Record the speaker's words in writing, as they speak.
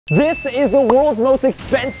This is the world's most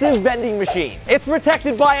expensive vending machine. It's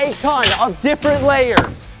protected by a ton of different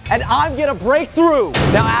layers. And I'm gonna break through.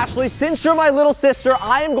 Now, Ashley, since you're my little sister,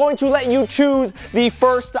 I am going to let you choose the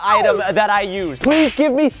first item that I use. Please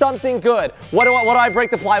give me something good. What do I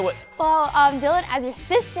break the ply with? Well, Dylan, as your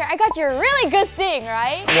sister, I got you a really good thing,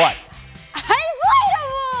 right? What?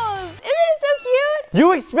 Inflatables! Isn't it so cute?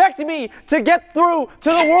 You expect me to get through to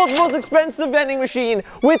the world's most expensive vending machine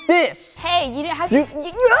with this? Hey, you didn't have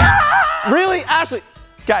Really? Ashley?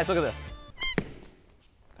 Guys, look at this.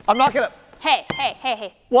 I'm not gonna... Hey.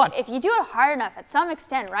 What? If you do it hard enough at some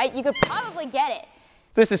extent, right, you could probably get it.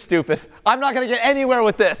 This is stupid. I'm not gonna get anywhere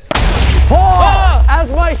with this. Paul, as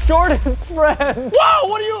my shortest friend. Whoa,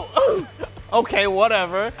 what are you? Okay,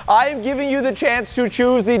 whatever. I am giving you the chance to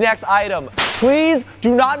choose the next item. Please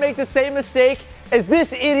do not make the same mistake as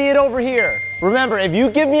this idiot over here. Remember, if you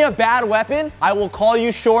give me a bad weapon, I will call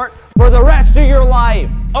you short for the rest of your life.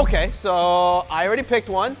 Okay, so I already picked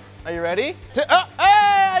one. Are you ready? Hey,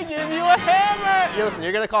 I give you a hammer. Yeah, listen,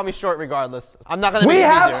 you're gonna call me short regardless. I'm not gonna make it We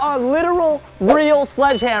have easier. a literal, real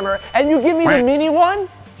sledgehammer, and you give me the mini one?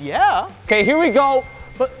 Yeah. Okay, here we go.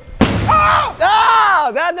 But,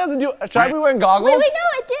 that doesn't do it. Should I be wearing goggles? Wait,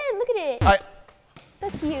 no, it did. Look at it. So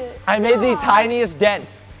cute. I made the tiniest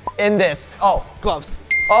dents in this. Oh, Gloves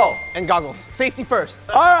oh. and goggles. Safety first.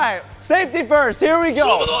 All right, safety first. Here we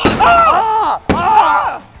go.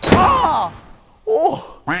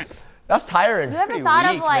 Oh, that's tiring. You ever Pretty thought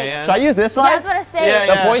weak, of like? man. Should I use this side? Yeah, I was gonna say.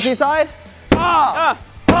 Yeah, The pointy side?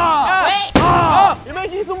 Wait. You're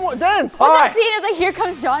making some more dents. All What's right, that scene? It's like, here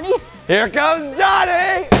comes Johnny. here comes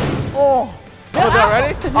Johnny. Oh, y'all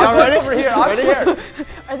ready? Y'all I'm ready? over here. I'm scared.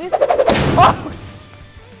 Are these?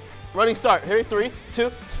 Running start. Here, 3,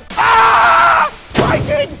 2.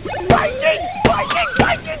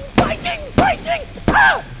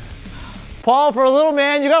 Paul, for a little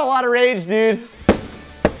man, you got a lot of rage, dude.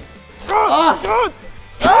 All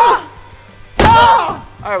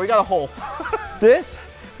right, we got a hole. This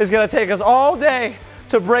is gonna take us all day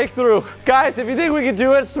to break through. Guys, if you think we can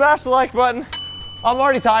do it, smash the like button. I'm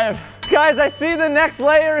already tired. Guys, I see the next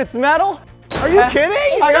layer. It's metal. Are you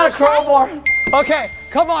kidding? I got a so crowbar. Okay,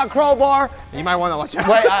 come on, crowbar. You might want to watch out.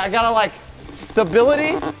 Wait, I gotta like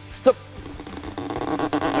stability.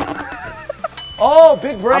 Oh,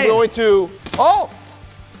 big brain. I'm going to. Oh,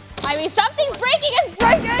 I mean, something's breaking. It's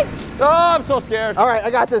breaking. oh, I'm so scared. All right, I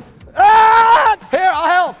got this. Here, I'll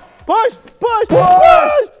help. Push, push,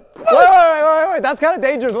 Push. Wait. That's kind of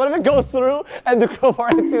dangerous. What if it goes through and the crowbar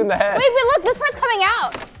hits you in the head? Wait, look, this part's coming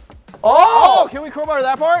out. Oh, can we crowbar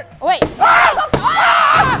that part? Wait. I was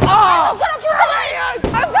gonna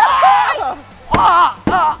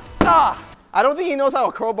I don't think he knows how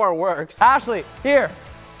a crowbar works. Ashley, here,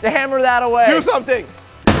 to hammer that away. Do something.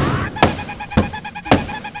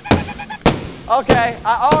 Okay,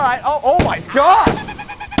 all right. Oh my God.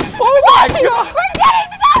 Oh my God. We're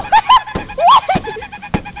getting somewhere.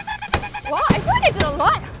 Wow, I feel like I did a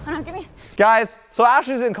lot. Hold on, give me. Guys, so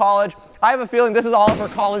Ashley's in college. I have a feeling this is all of her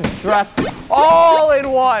college stress, all in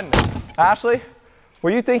one. Ashley,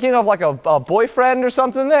 were you thinking of like a boyfriend or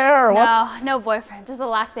something there, or what's? No boyfriend, just a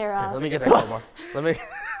lack thereof. Let me get that crowbar. Let me.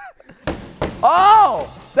 Oh,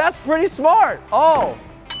 that's pretty smart. Oh,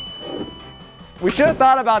 we should have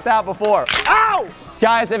thought about that before. Ow!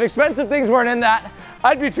 Guys, if expensive things weren't in that,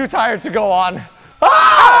 I'd be too tired to go on.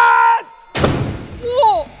 Ah!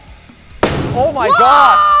 Whoa! Oh my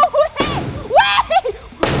God!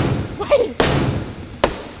 Wait!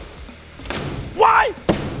 Why?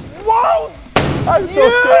 Whoa! I'm so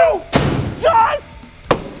scared. Just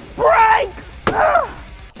break!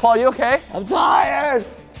 Paul, you okay? I'm tired.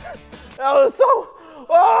 That was so.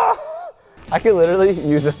 Oh. I could literally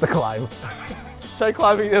use this to climb. Try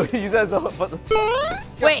climbing. Use that as a foot.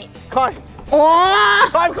 Wait. Climb. Oh!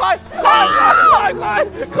 Climb.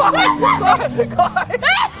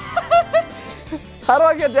 How do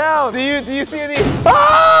I get down? Do you see any?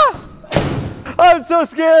 Ah! I'm so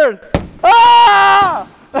scared. Ah!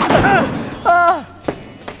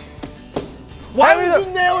 Why would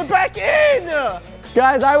you nail it back in?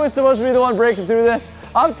 Guys, I was supposed to be the one breaking through this.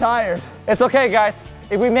 I'm tired. It's okay, guys.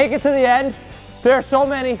 If we make it to the end, there are so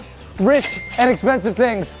many rich and expensive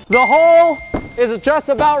things. The hole is just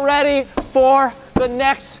about ready for the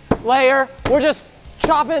next layer. We're just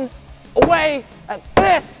chopping away at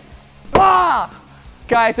this. Ah!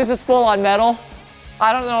 Guys, this is full on metal.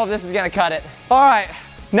 I don't know if this is gonna cut it. All right,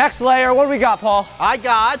 next layer. What do we got, Paul? I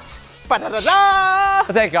got. Ba-da-da-da!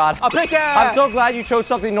 Thank God. A pickaxe. I'm so glad you chose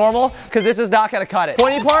something normal because this is not gonna cut it.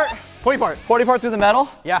 Pointy part? Pointy part through the metal?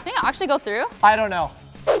 Yeah. I think I'll actually go through. I don't know.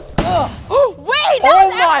 Wait, that Oh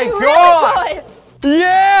was my actually God. really good.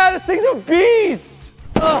 Yeah, this thing's a beast.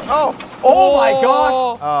 Oh my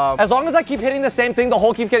gosh. As long as I keep hitting the same thing, the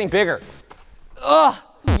hole keeps getting bigger.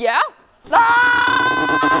 Yeah?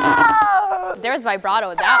 Ah! There's vibrato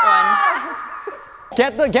with that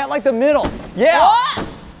Get like the middle. Yeah. one.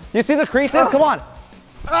 You see the creases? Come on.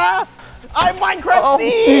 I'm Minecraft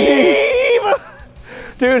Steve!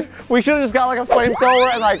 Dude, we should have just got like a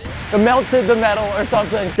flamethrower and like melted the metal or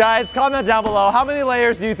something. Guys, comment down below. How many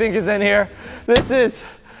layers do you think is in here? This is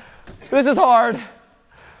hard.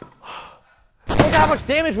 Look at how much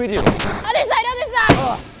damage we do. Other side, other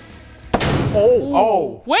side.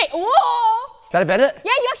 Oh. Wait, whoa. Did I bend it?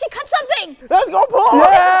 Yeah, you actually cut something. Let's go, Paul!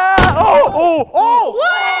 Yeah! Oh!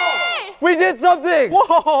 What? We did something!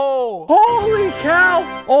 Whoa! Holy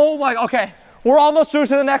cow! Oh my, okay. We're almost through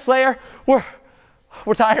to the next layer. We're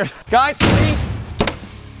tired. Guys,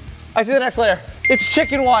 I see the next layer. It's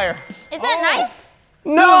chicken wire. Is that nice?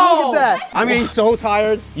 No! Look at that. I'm getting so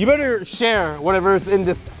tired. You better share whatever's in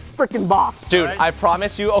this freaking box. Dude, I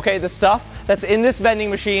promise you, okay, the stuff that's in this vending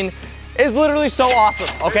machine is literally so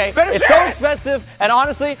awesome, okay? It's so expensive, and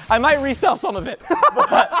honestly, I might resell some of it.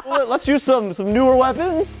 But let's use some newer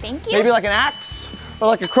weapons. Thank you. Maybe like an axe, or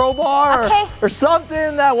like a crowbar, Okay. or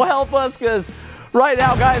something that will help us, because right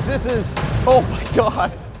now, guys, this is, oh my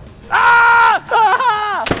God. Ah!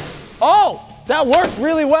 Ah! Oh, that works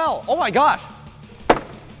really well. Oh my gosh.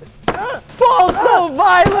 Paul's so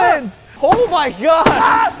violent. Oh my God.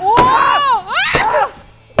 Whoa! Ah!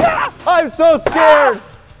 I'm so scared.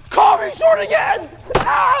 Call me short again.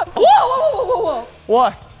 Ah! Whoa, whoa, whoa, whoa, whoa.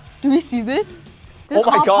 What? Do we see this? This Oh is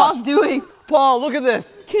my all gosh. Paul's doing. Paul, look at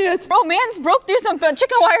this. Can't. Bro, man's broke through some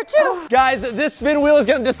chicken wire too. Guys, this spin wheel is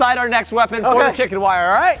gonna decide our next weapon for the chicken wire,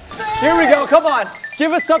 all right? Here we go, come on.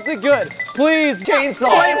 Give us something good. Please, chainsaw.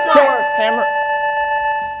 Flamethrower. Hammer.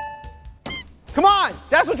 Come on,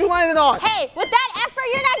 that's what you landed on. Hey, with that effort,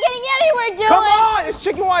 you're not getting anywhere, Dylan. Come on, it's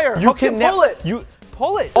chicken wire. You can pull it. You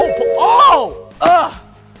Pull it. Oh,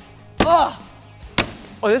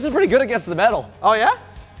 oh, this is pretty good against the metal. Oh yeah?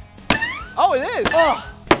 Oh, it is.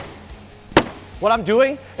 What I'm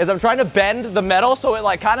doing is I'm trying to bend the metal so it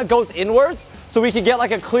like kind of goes inwards so we can get like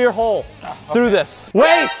a clear hole through this.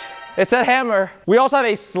 Wait, it said hammer. We also have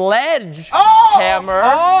a sledge hammer.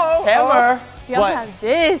 Hammer. You also have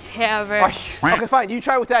this hammer. Okay, fine. You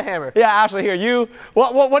try with that hammer. Yeah, Ashley, here. You.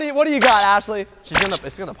 What do you got, Ashley?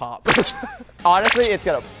 It's gonna pop. Honestly, it's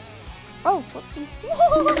gonna. Oh, whoopsies.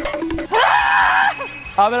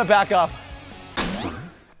 I'm gonna back up.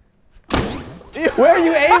 Where are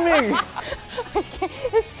you aiming?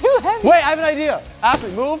 It's too heavy. Wait, I have an idea.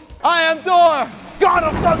 Ashley, move. I am Thor. God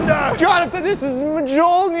of Thunder. God of Thunder. This is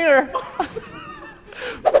Mjolnir.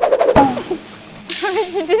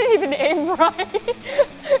 You didn't even aim right.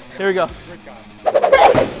 Here we go. Wait.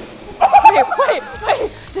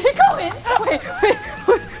 Did it go in? Wait.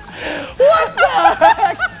 What the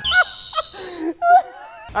heck?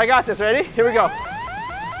 I got this. Ready? Here we go.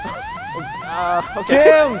 Okay.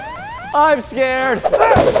 Jim, I'm scared.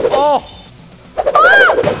 Oh.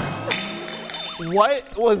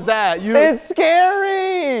 What was that? It's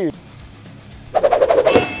scary.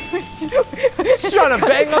 She's trying to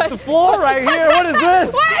bang up the floor right here. What is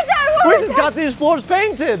this? What is that? We just got these floors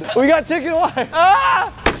painted. We got chicken wire.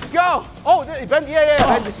 Go. Oh, bend. Yeah.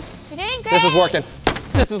 Bend. You did great. This is working.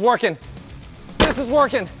 This is working. This is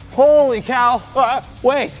working. Holy cow.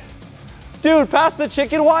 Wait. Dude, past the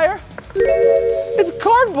chicken wire? It's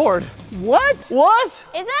cardboard. What? What?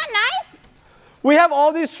 Is that nice? We have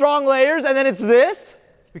all these strong layers and then it's this?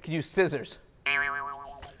 We could use scissors.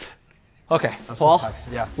 Okay, Paul,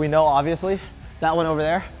 Yeah. we know obviously that one over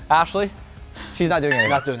there, Ashley, she's not doing anything.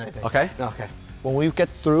 Not doing anything. Okay? No, okay. When we get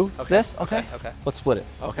through this, okay? Okay. Let's split it,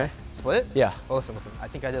 okay? Split it? Yeah. Well, listen. I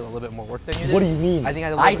think I did a little bit more work than you did. What do you mean? I think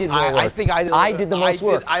I did. more work. I think I did. I did the most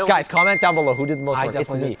work. Guys, comment down below who did the most work. It's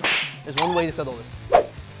definitely me. did. There's one way to settle this.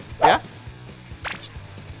 Yeah?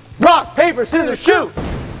 Rock, paper, scissors, shoot!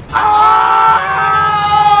 Ah!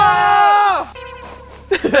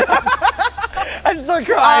 I just started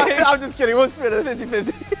crying. I'm just kidding. We'll split it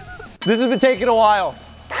 50-50. This has been taking a while.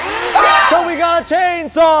 So we got a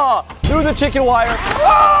chainsaw through the chicken wire.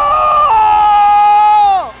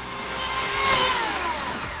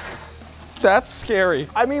 That's scary.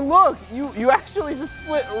 I mean, look, you actually just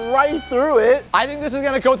split right through it. I think this is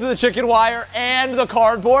gonna go through the chicken wire and the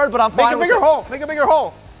cardboard, but I'm fine Make a bigger hole. Make a bigger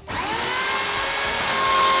hole.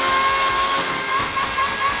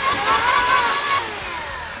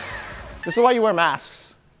 This is why you wear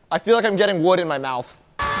masks. I feel like I'm getting wood in my mouth.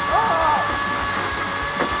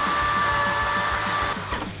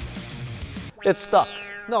 It's stuck.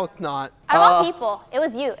 No, it's not. Out of all people, it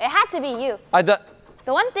was you. It had to be you.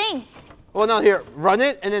 The one thing. Well, no, here, run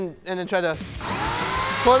it and then try to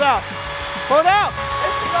pull it out. Pull it out.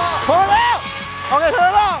 Pull it out. Okay, pull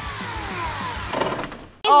it out.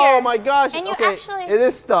 Oh my gosh. And you okay, actually. it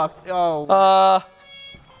is stuck. Oh.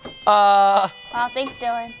 Wow, thanks,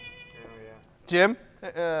 Dylan. Jim,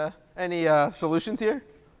 any solutions here?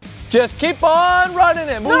 Just keep on running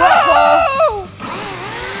it. Move up, Paul.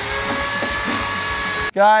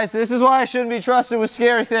 Guys, this is why I shouldn't be trusted with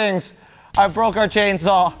scary things. I broke our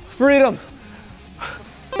chainsaw. Freedom.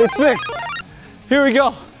 It's fixed. Here we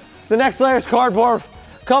go. The next layer is cardboard.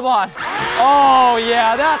 Come on. Oh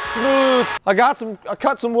yeah, that's smooth. I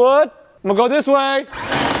cut some wood. I'm gonna go this way.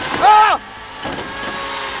 Ah!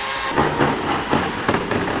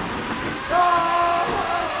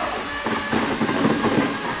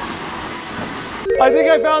 I think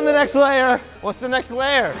I found the next layer. What's the next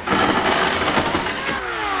layer?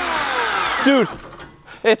 Dude,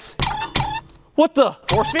 it's, what the?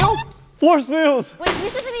 Force field? Force fields. Wait, you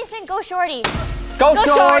should be saying go shorty. Go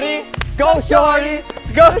shorty. Go shorty.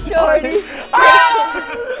 Go shorty. Ah!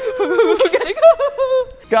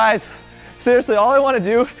 Guys, seriously, all I want to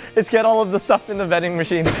do is get all of the stuff in the vending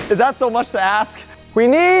machine. Is that so much to ask? We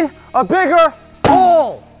need a bigger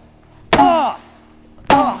hole.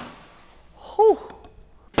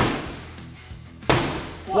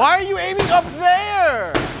 Why are you aiming up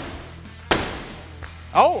there?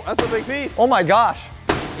 Oh, that's a big piece. Oh my gosh.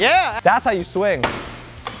 Yeah. That's how you swing.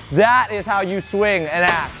 That is how you swing an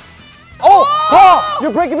axe. Oh! Oh!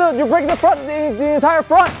 You're breaking the front, the entire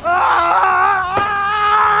front. Ah!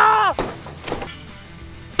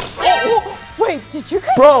 Oh, wait, did you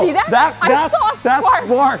guys Bro, see that? I saw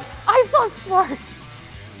sparks. I saw sparks.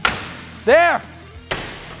 There.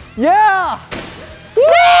 Yeah.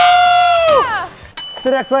 Yeah!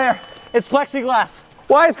 The next layer, it's plexiglass.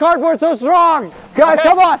 Why is cardboard so strong? Guys,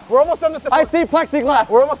 come on. We're almost done with the I see plexiglass.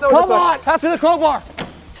 We're almost done with this one. Come on. Pass me the crowbar.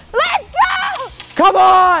 Let's go! Come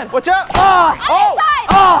on. Watch out. Ah. Other side!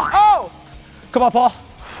 Oh. Come on, Paul.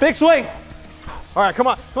 Big swing. All right, come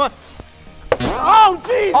on. Come on. Oh,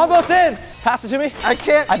 jeez. Almost in. Pass it to me. I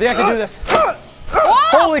can't. I think I can do this.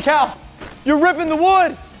 Holy cow. You're ripping the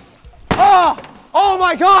wood. Oh. Oh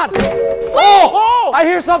my God. Oh. I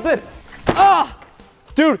hear something. Ah.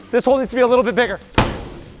 Dude, this hole needs to be a little bit bigger.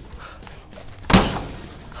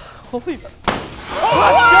 Holy. Let's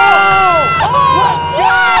go!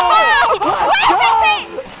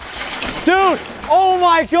 Dude, oh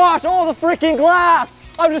my gosh, all the freaking glass.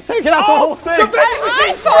 I'm just taking out the whole thing. The vending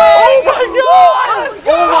machine. Oh my God!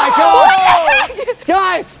 Oh my God!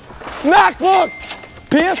 Guys, MacBooks,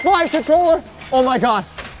 PS5 controller. Oh my God,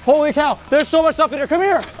 holy cow, there's so much stuff in here. Come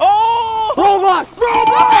here. Oh! Robux! Oh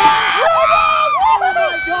my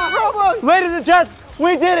God! Ladies and gents,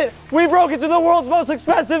 we did it. We broke into the world's most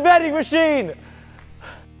expensive vending machine.